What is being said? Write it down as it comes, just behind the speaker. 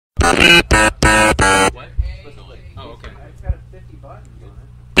What? Oh, okay. It's got a 50 buttons on it.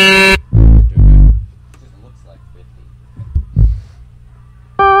 It just looks like 50.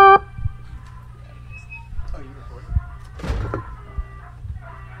 Oh, you recording?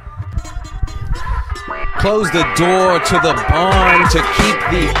 Close the door to the barn to keep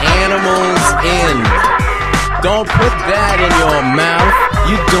the animals in. Don't put that in your mouth.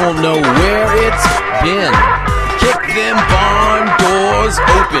 You don't know where it's been. Kick them barn doors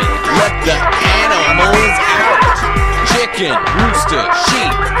open. Let the animals out. Chicken, rooster,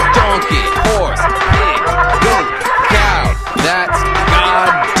 sheep, donkey, horse, pig, goat, cow. That's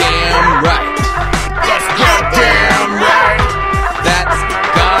goddamn right. That's goddamn right. That's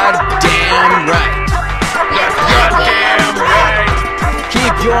goddamn right. That's goddamn right.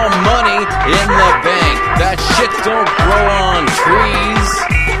 Keep your money in the bank. That shit don't grow on trees.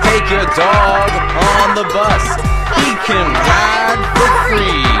 Take your dog on the bus. He can ride for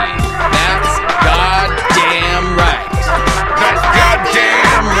free. That's goddamn right. That's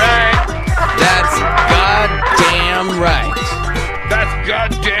goddamn right. That's goddamn right. That's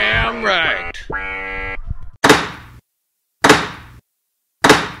goddamn right.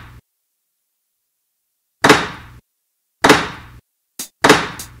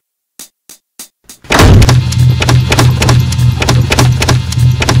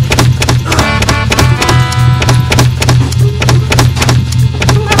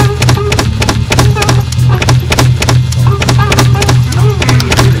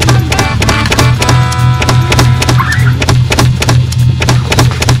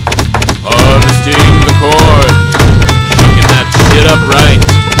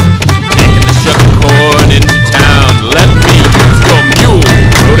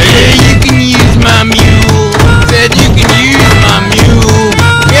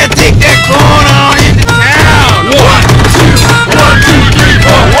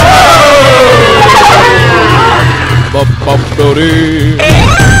 Brodie.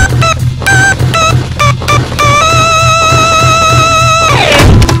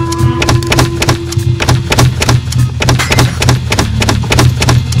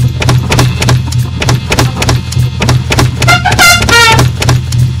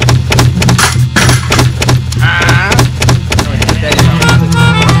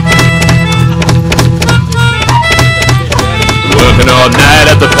 Working all night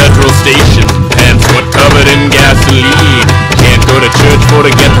at the petrol station, pants what covered in gasoline. Can't go to church for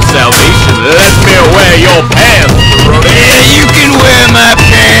to get the salvation. Let me wear your pants, Brodie. Yeah, you can wear my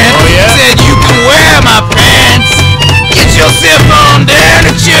pants. Oh yeah? Said you can wear my pants. Get yourself on down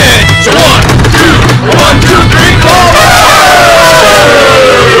to church. So 1, 2, 3, 4.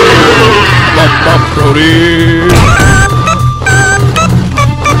 Bump, bump, Brodie.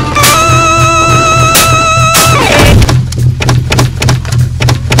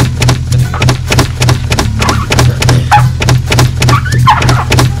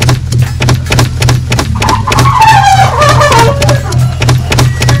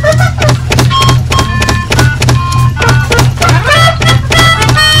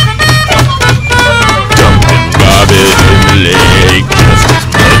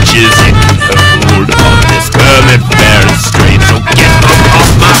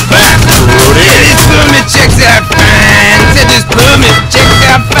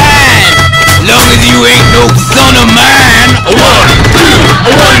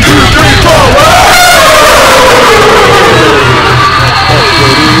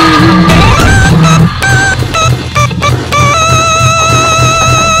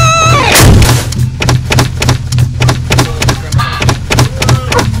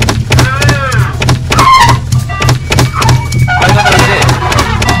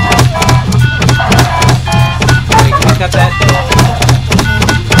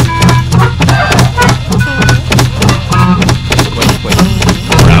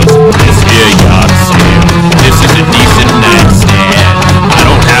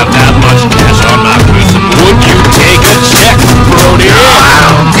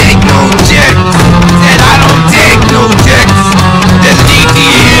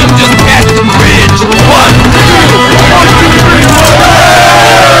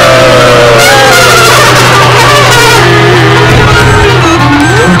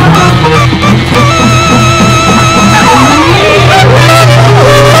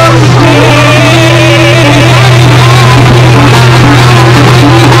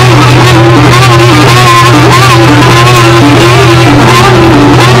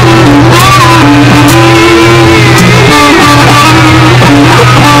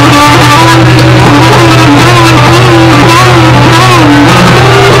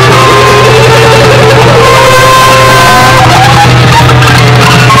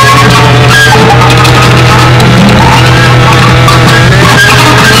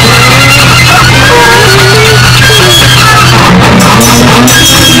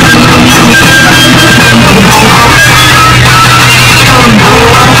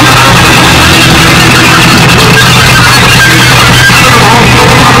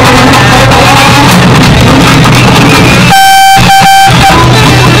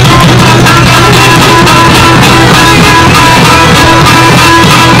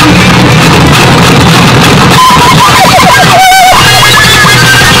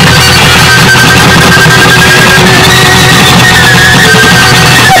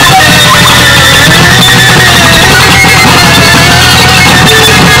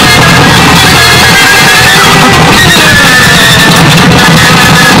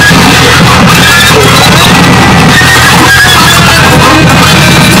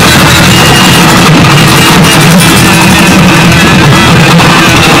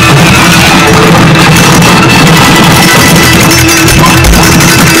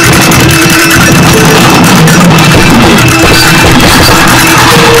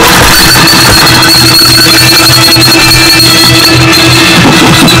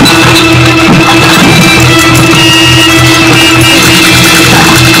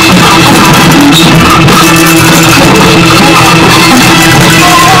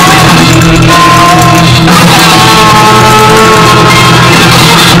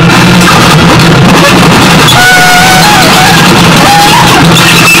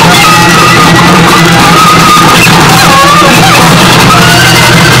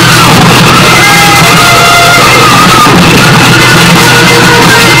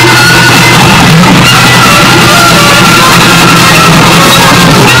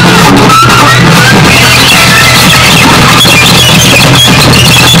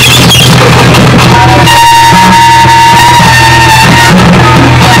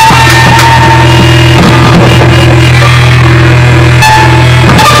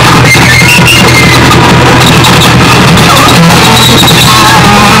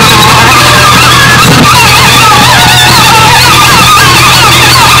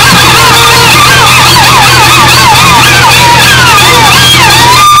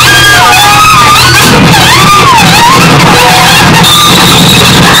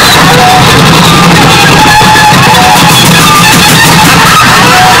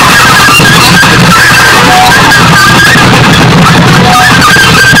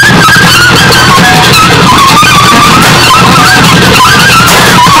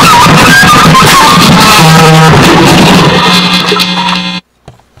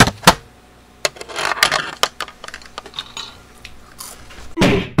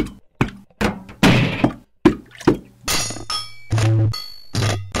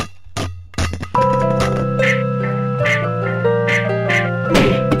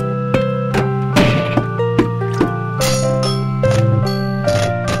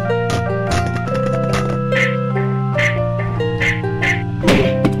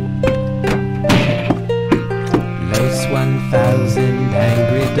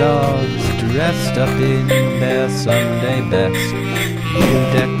 angry dogs dressed up in their Sunday best. You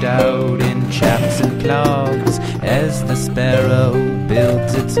decked out in chaps and clogs as the sparrow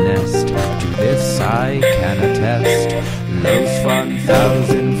builds its nest. To this I can attest. Those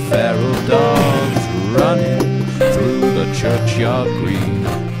 1,000 feral dogs running through the churchyard green,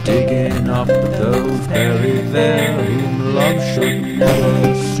 digging up those buried there whom love should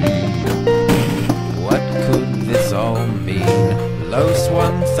never see. What could this all mean? Those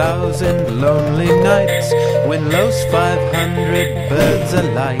 1,000 lonely nights when those 500 birds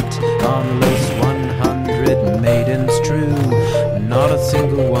alight on those 100 maidens true. Not a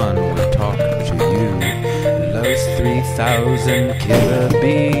single one will talk to you. Those 3,000 killer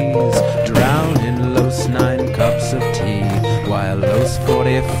bees drown in those 9 cups of tea, while those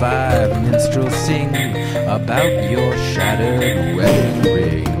 45 minstrels sing about your shattered wedding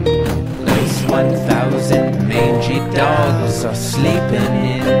ring. 1,000 mangy dogs are sleeping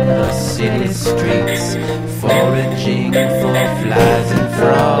in the city streets, foraging for flies and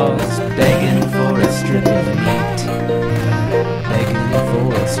frogs, begging for a strip of meat, begging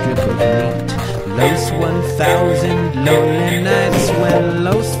for a strip of meat. Those 1,000 lonely nights when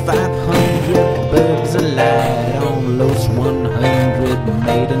those 500 birds alight on those 100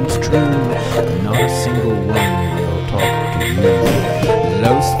 maidens true, not a single one will talk to you.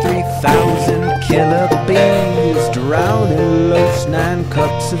 Those 3,000 killer bees drown in those 9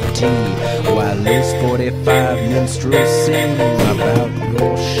 cups of tea, while those 45 minstrels sing about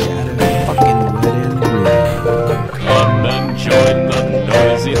your shattered fucking wedding ring. Come and join the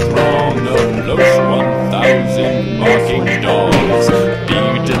noisy throng of those 1,000 barking dogs. Be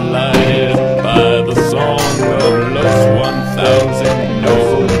delighted by the song of those 1,000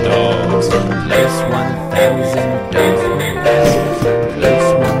 noble dogs. Those 1,000 dogs.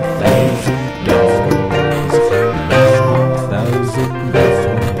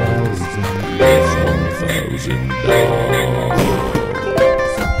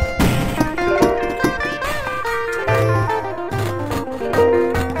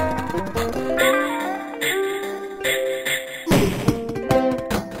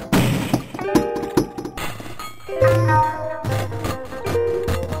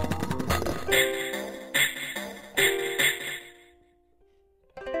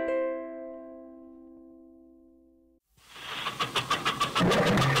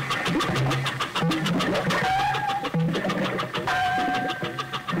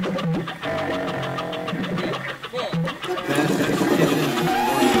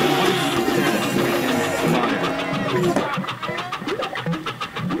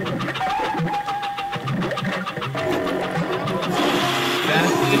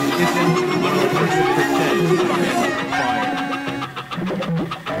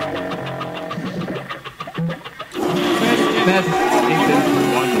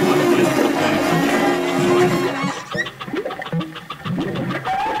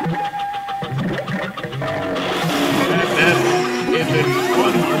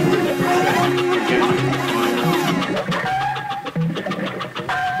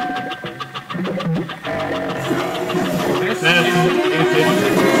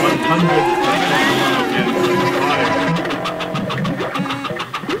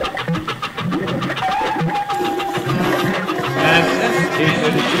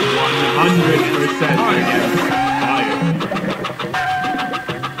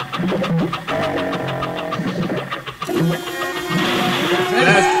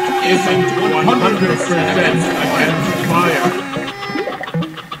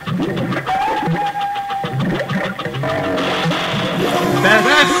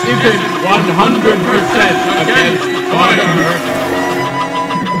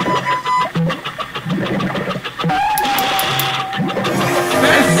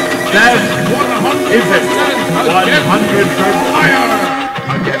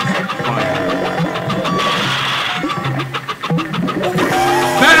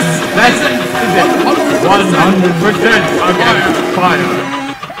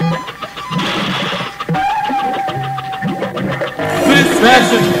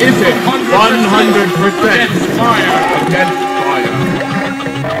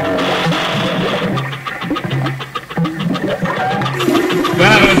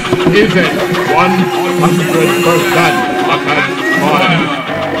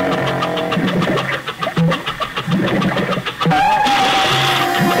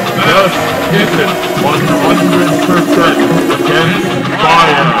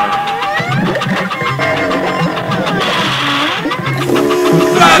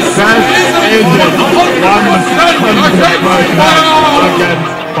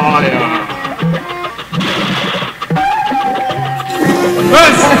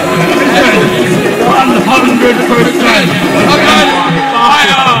 Best! 100%! Again!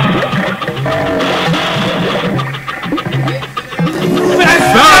 Fire!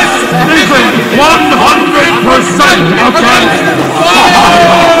 Best! Listen! 100% against fire!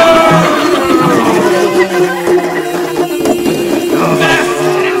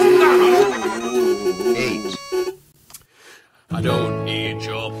 I don't need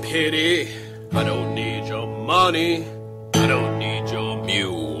your pity, I don't need your money, I don't need your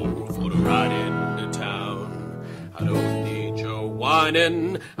mule for the ride into town. I don't need your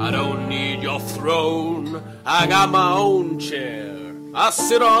whining, I don't need your throne. I got my own chair, I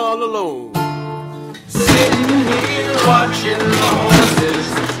sit all alone. Sitting here watching the horses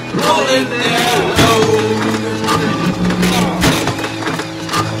rolling their load.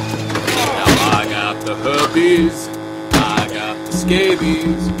 Now I got the herpes,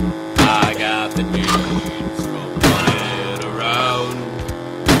 scabies, I got the needs from running around.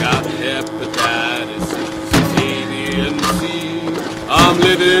 Got hepatitis, A, B, and C. I'm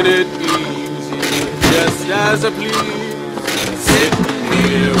living it easy, just as I please. Sitting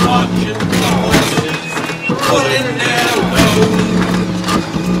here watching the horses pulling their load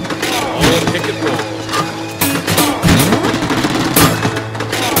on picket wall.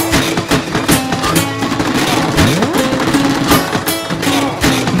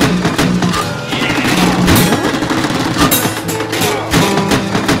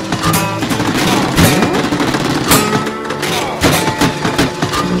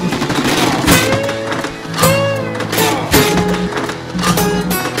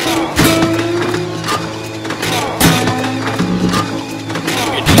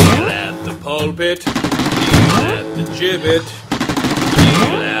 Pulpit, kneel at the gibbet,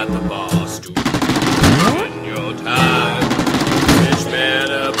 kneel at the bar stool. In your time, rich man,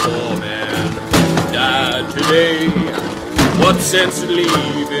 a poor man, died today. What sense in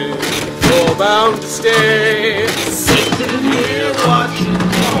leaving? You're bound to stay. Sitting here watching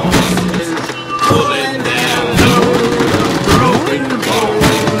horses pulling their load of broken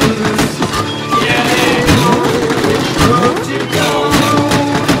bones. Yeah, they know which road to go.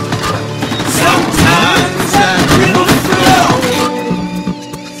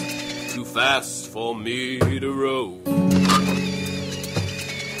 Fast for me to row,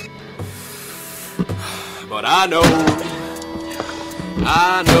 but I know,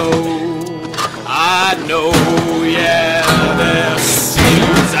 yeah, there's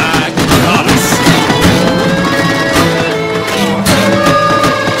seeds I gotta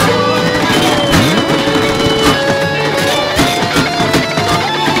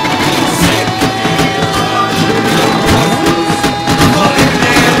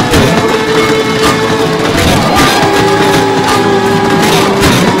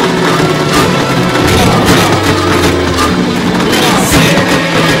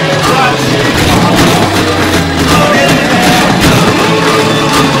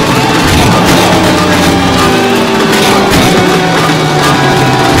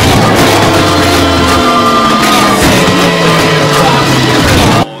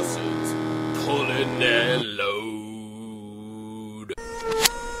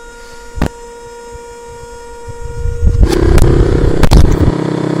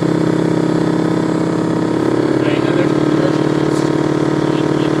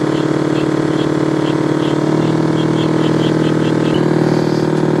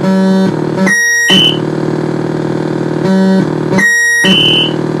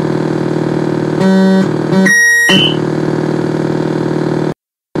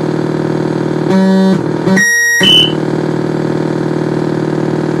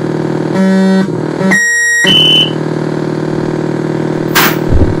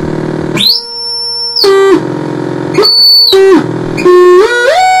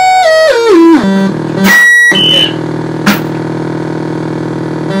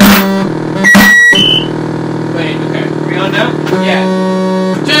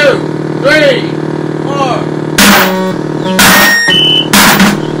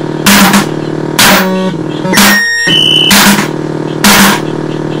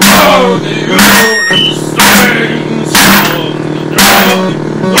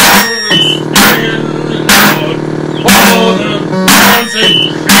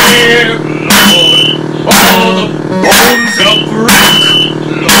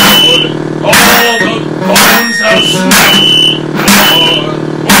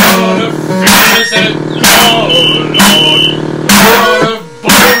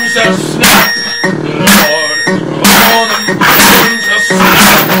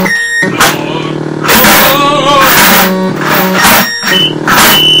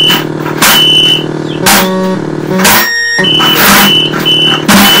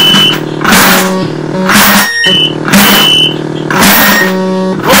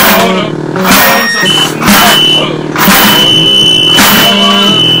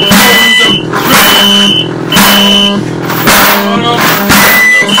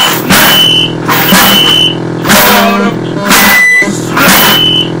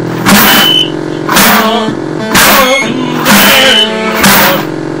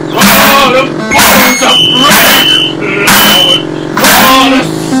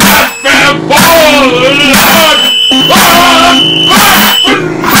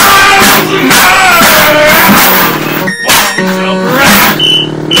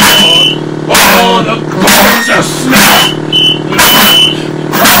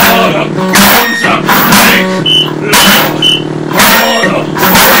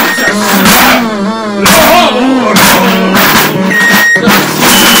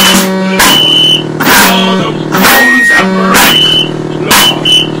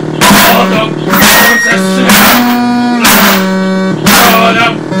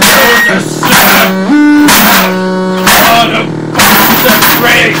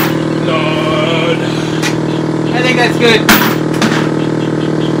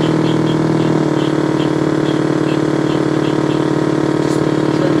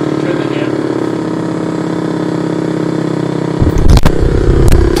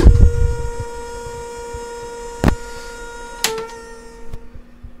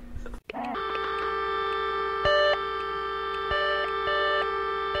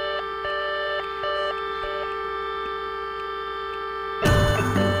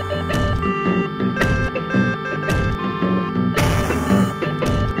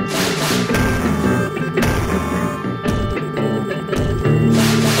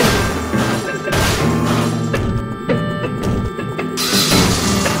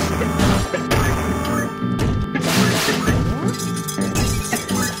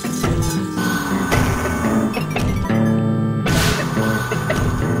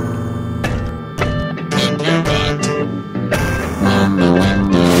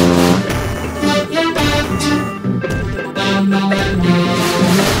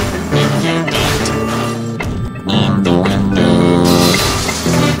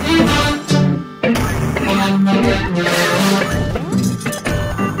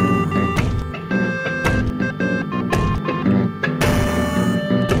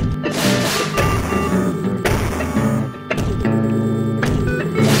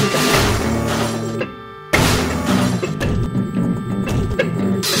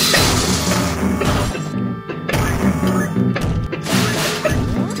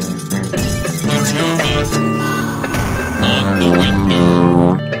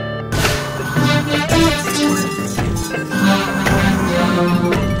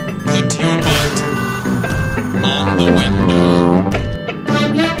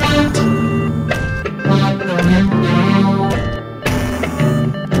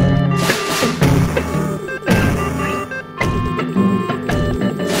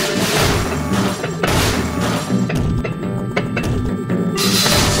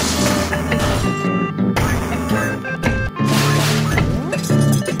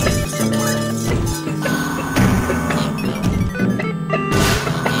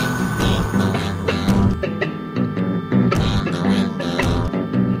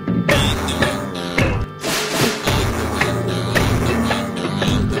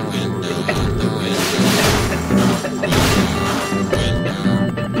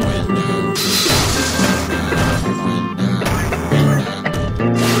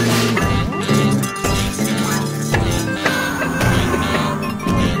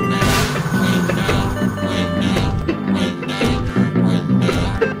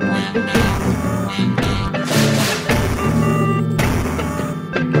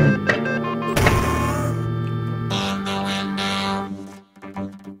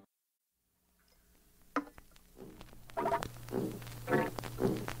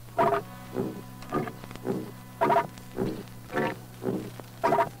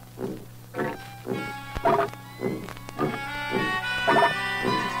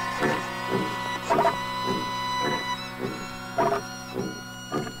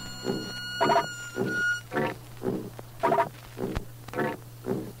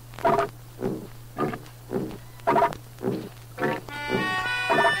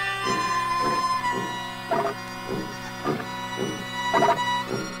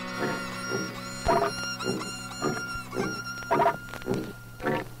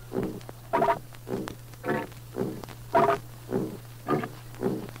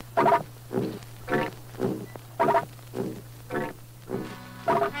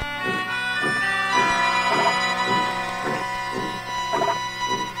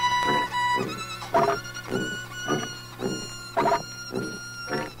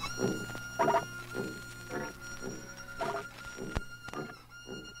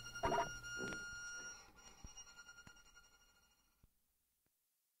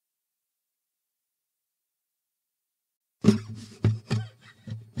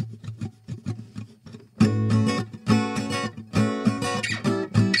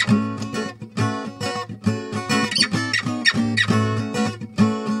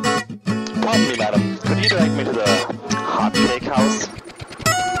Pardon me, madam. Could you direct me to the hot cake house?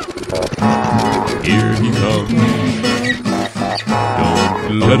 Here he comes.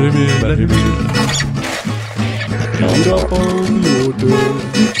 Don't let him in, let him in. Beat up on the orders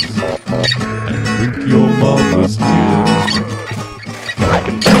and drink your mama's gin. I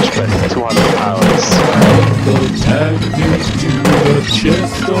can bench press 200 pounds. The tag is to the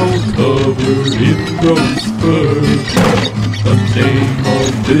chest all covered in gross fur. The name of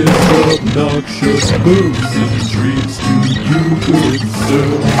this obnoxious person treats to you good sir.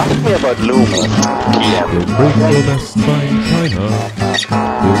 Ask me about Loom. Yeah. He'll break your best fine china.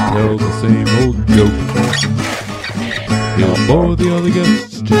 He'll tell the same old joke. He'll bore the other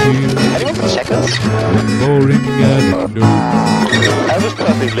guests to tears Anyone can check us? with boring anecdotes. I was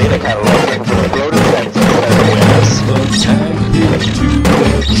perfect later catalog for the Brodie fans and awareness. The tag is to the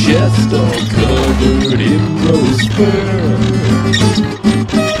chest all covered in rose fur.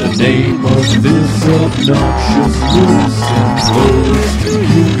 The name of this obnoxious loose enclosed to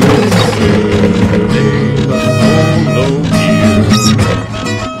you good sir. Name of all years.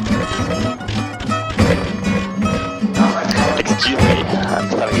 Excuse me, I'm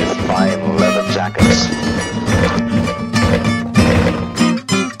selling this fine leather jacket.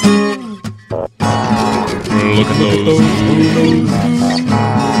 Look at those photos.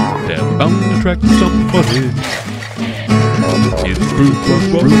 They're bound to attract somebody. It's Bruce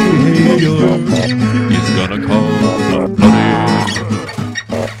behavior. He's gonna call somebody.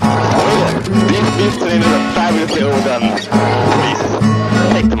 These trainers are fabulously overdone. Please,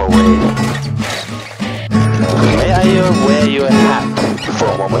 take them away. May I wear your hat for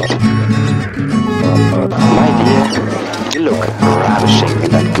a moment? My dear, you look ravishing in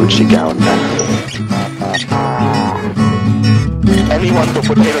that Gucci gown. Anyone for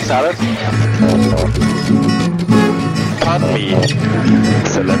potato salad? Pardon me,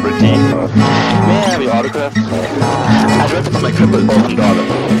 celebrity. May I have your autograph? Address it to my crippled orphan daughter.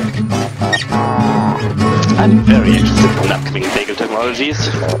 I'm very interested in upcoming bagel technologies.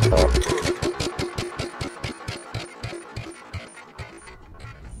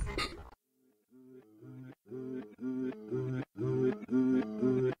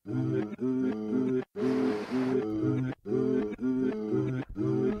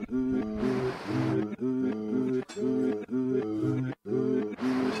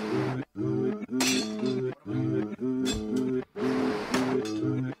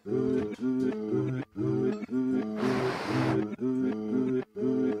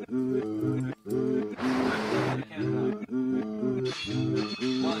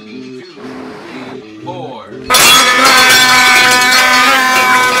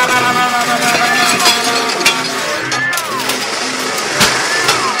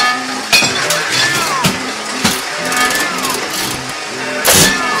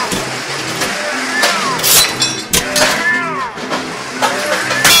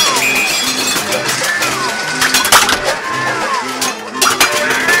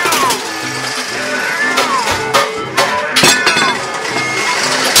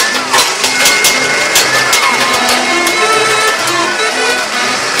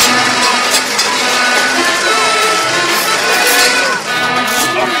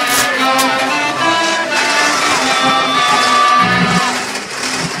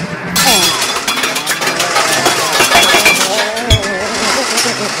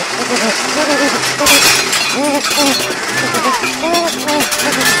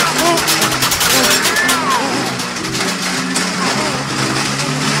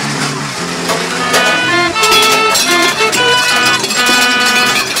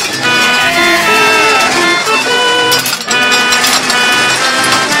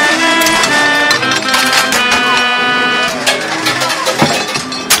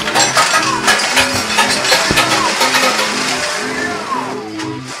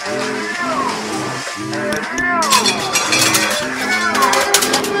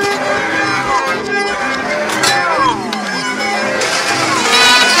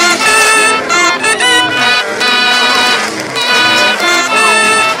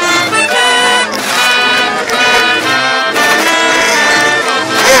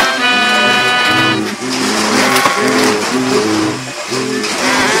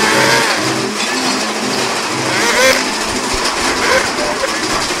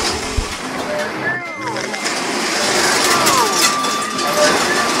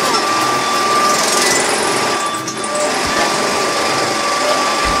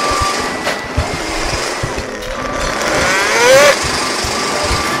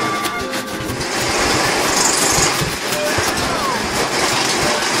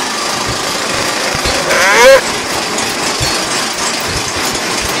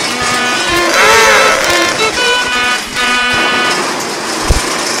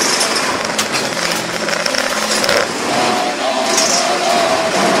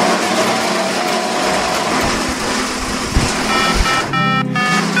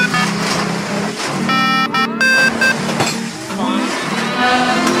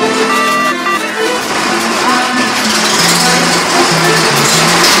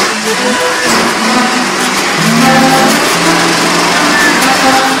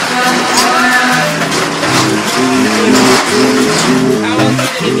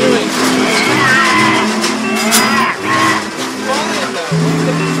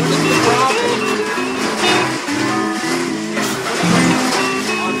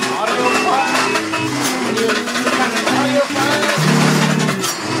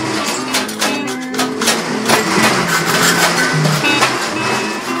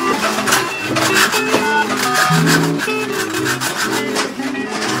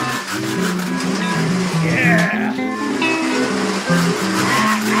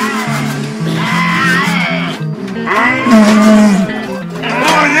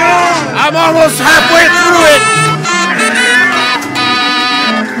 almost halfway through it.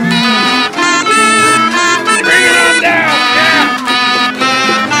 Bring it on down, yeah.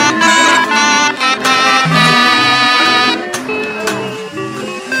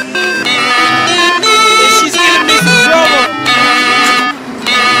 She's giving me some trouble.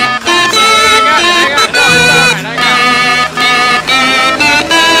 I got it. No, it's all right. I got it.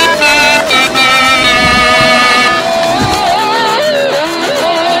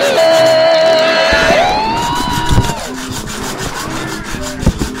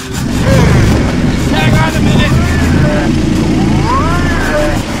 Hang on a minute.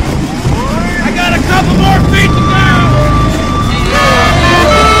 I got a couple more feet to go.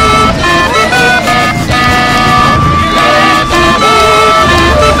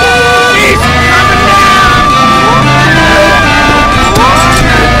 He's coming down.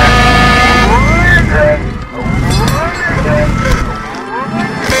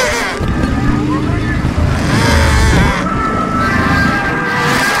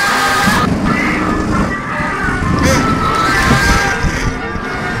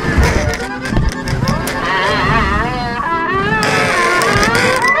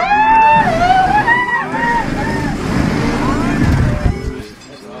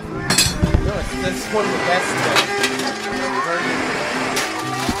 That's one of the best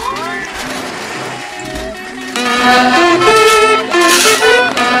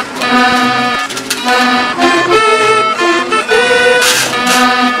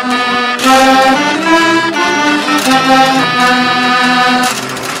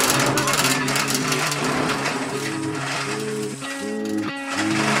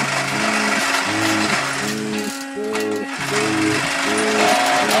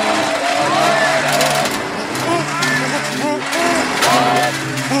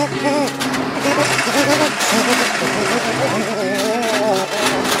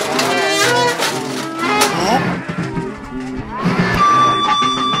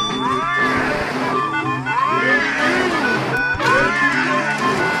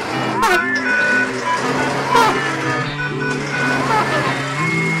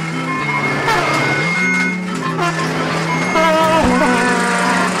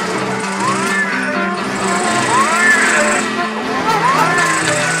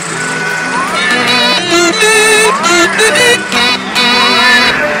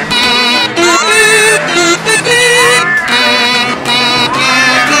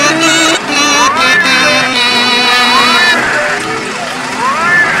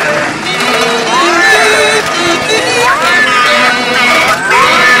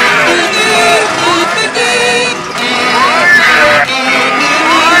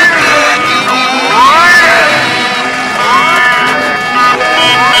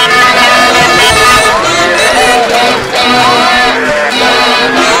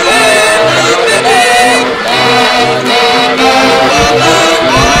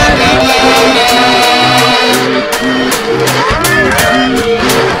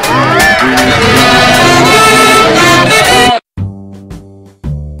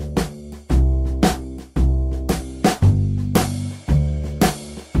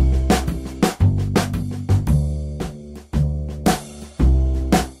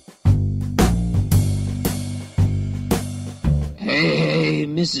Hey,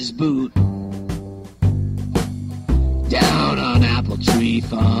 Mrs. Boot, down on Apple Tree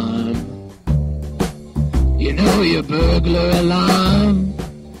Farm. You know your burglar alarm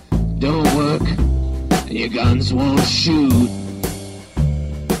don't work and your guns won't shoot.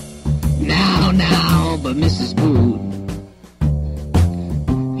 Now, but Mrs. Boot,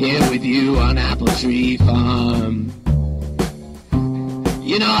 here with you on Apple Tree Farm.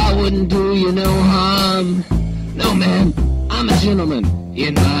 You know I wouldn't do you no harm. No, man, I'm a gentleman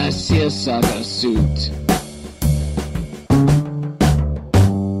in my seersucker suit.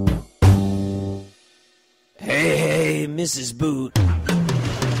 Hey, Mrs. Boot,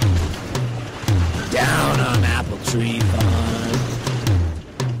 down on Apple Tree Farm.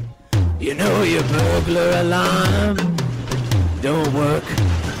 You know your burglar alarm don't work,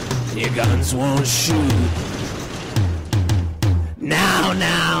 your guns won't shoot.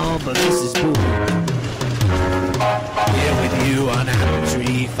 Now, but Mrs. Boot, here with you on Apple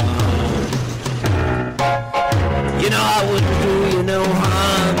Tree Farm. You know I wouldn't do you no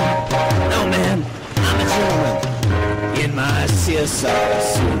harm. No, man, I'm a gentleman in my seersucker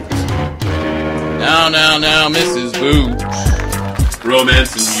suit. Now, Mrs. Boot,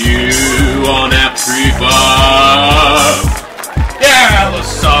 romancing you on Apple Tree Farm. Yeah, the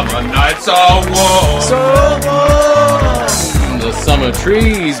summer nights are warm. So warm. The summer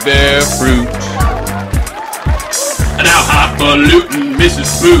trees bear fruit. And now highfalutin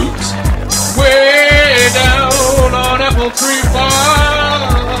Mrs. Boot way down on Apple Tree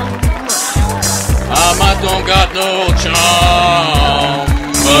Farm. I don't got no charm.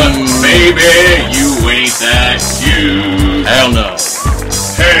 But baby, you ain't that cute. Hell no.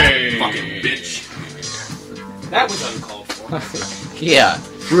 Hey, fucking bitch. That was uncalled for. Yeah,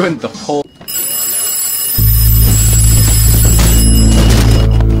 ruined the whole.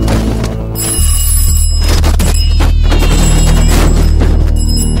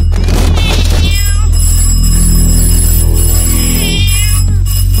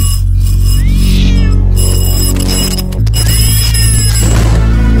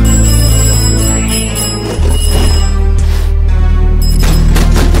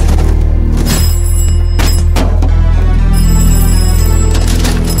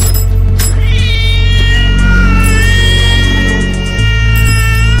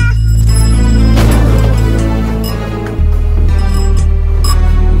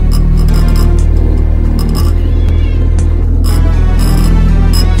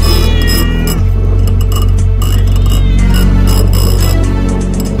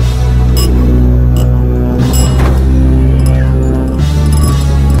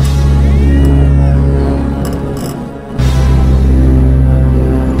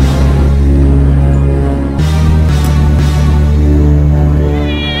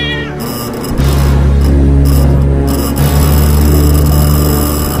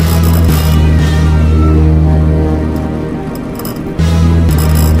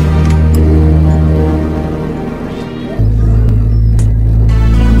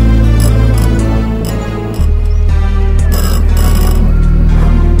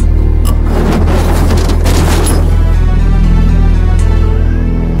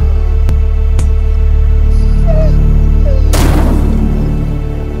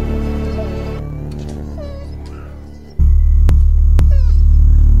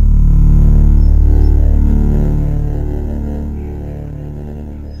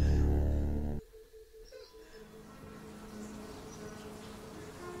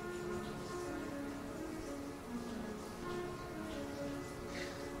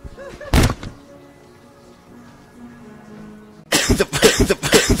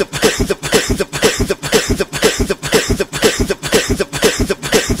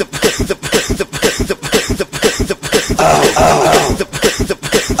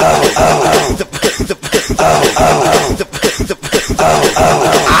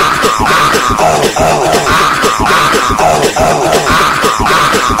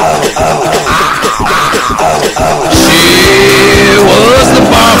 She was the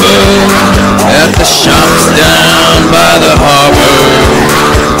barber at the shops down by the harbor.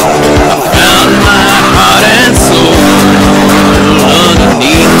 I found my heart and soul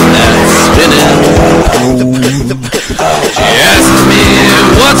underneath that spinning pole. She asked me,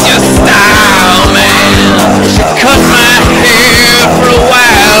 what's your style, man? She cut my hair for a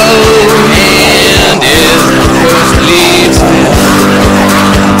while, and as the first leaves fell,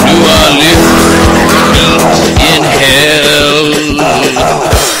 knew our lips meet in hell.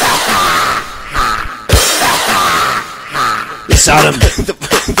 This autumn,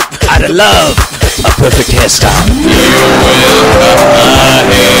 I'd love a perfect hairstyle. You will cut my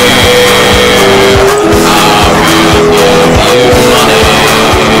hair. I will give you money. You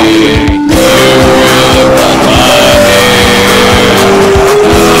will cut my hair. I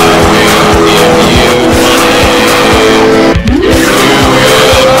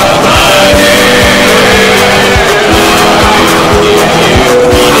will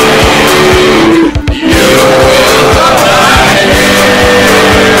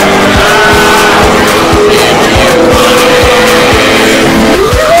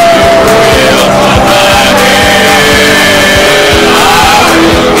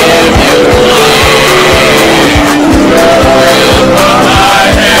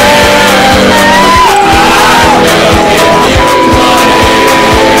give you money.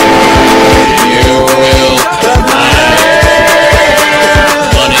 You will cut my hair.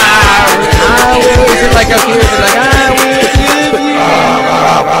 I will give you money. You will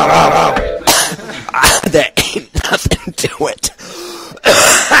cut my hair. There ain't nothing to it.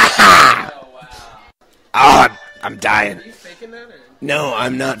 Oh, I'm dying. Are you faking that? Or? No,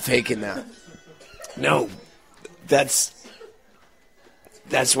 I'm not faking that. No, that's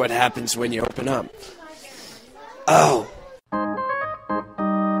what happens when you open up. Oh.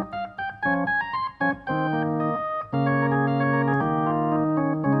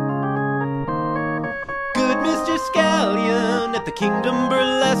 Good Mr. Scallion at the Kingdom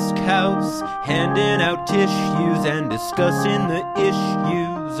Burlesque House, handing out tissues and discussing the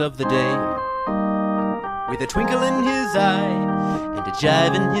issues of the day. With a twinkle in his eye and a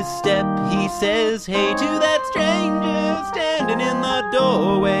jive in his step, he says hey to that stranger standing in the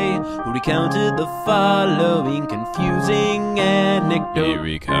doorway, who recounted the following confusing anecdote. He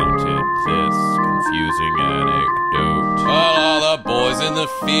recounted this confusing anecdote. Well, all the boys in the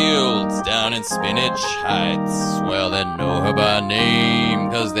fields down in Spinach Heights, well, they know her by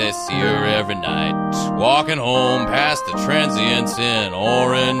name, 'cause they see her every night. Walking home past the transients in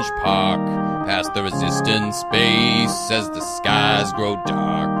Orange Park, past the resistance base as the skies grow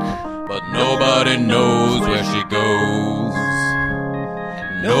dark. But nobody knows where she goes.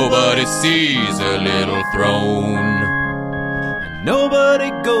 Nobody sees her little throne.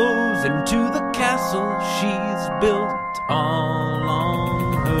 Nobody goes into the castle she's built all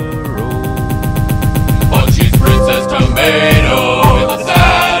on her own. But she's Princess Tomato in the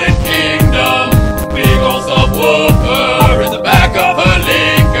Silent Kingdom. Big old subwoofer in the back of her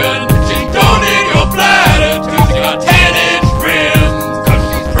Lincoln. She don't need your platitude, she got 10-inch rims. 'Cause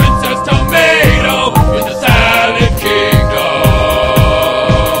she's Princess Tomato in the Silent Kingdom.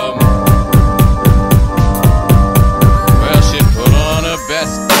 Well, she put on her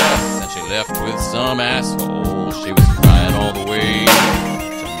best dress and she left with some asshole. She was crying all the way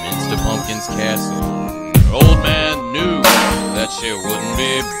to Minster Pumpkin's castle. Her old man knew that she wouldn't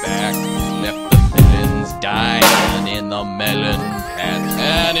be back. Left the melons dying in the melon patch.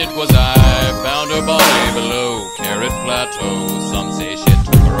 And it was I found her body below Carrot Plateau. Some say she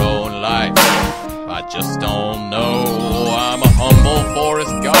took her own life, I just don't know. I'm a humble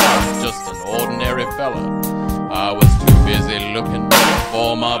forest guard, just an ordinary fella. I was too busy looking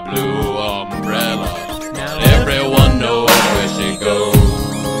for my blue umbrella. Now everyone knows where she goes.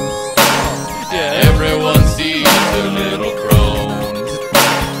 Yeah, everyone sees her little crones.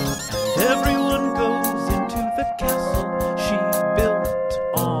 And everyone goes into the castle she built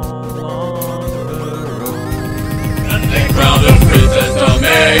all on her own. And they crowned her Princess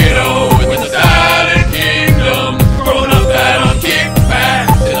Tomato in the Silent Kingdom. Grown up fat on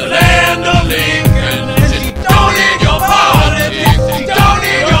kickbacks in the land of Lincoln. She don't need your politics, she don't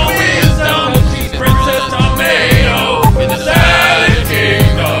need your wisdom. She's Princess Tomato in the Silent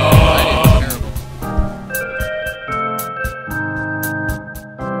Kingdom.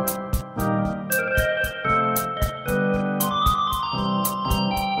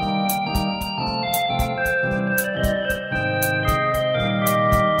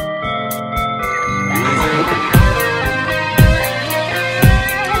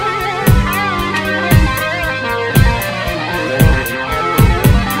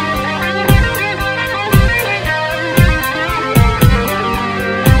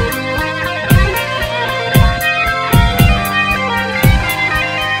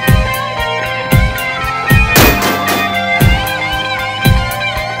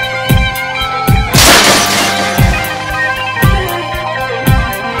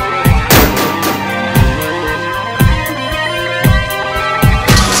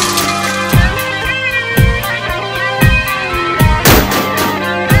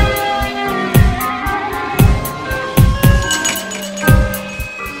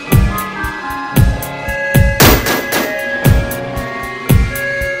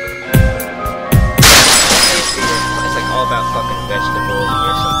 It's like all about fucking vegetables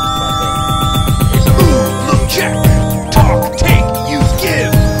or some Look, check, talk, take, use,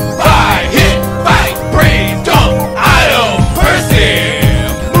 give. Buy, hit, fight, praise, dump, item, person.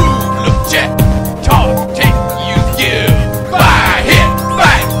 Move, look, check, talk, take, use, give. Buy, hit,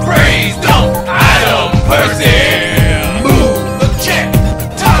 fight, praise, dump, item, person. Move, look, check,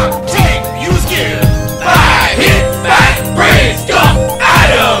 talk, take, use, give. Buy, hit, fight, praise, dump,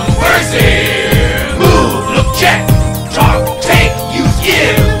 item, person. Move, look, check, talk, take, use,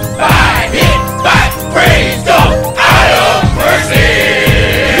 give. Buy, hit, fight, praise, dump, item, person.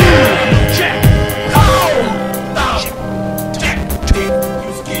 Check, talk, check, take,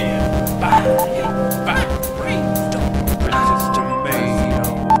 use, give. Buy, hit, fight, praise, dump, Princess Tomato.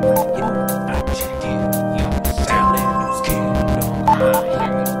 Salad, kingdom.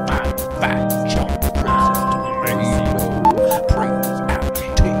 Fight, jump, Princess Tomato. Praise out,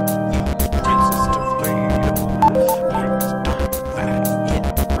 take, use, Princess Tomato. Praise, dump, fight, hit,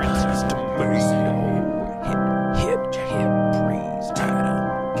 Princess Tomato. Hit, praise, item,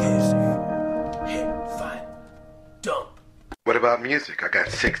 kiss, hit, fight, dump. What about music? I got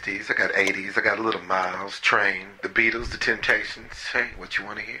 60s, I got 80s, I got a little Miles, Train, the Beatles, the Temptations. Hey, what you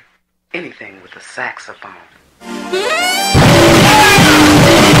want to hear? Anything with a saxophone. Thank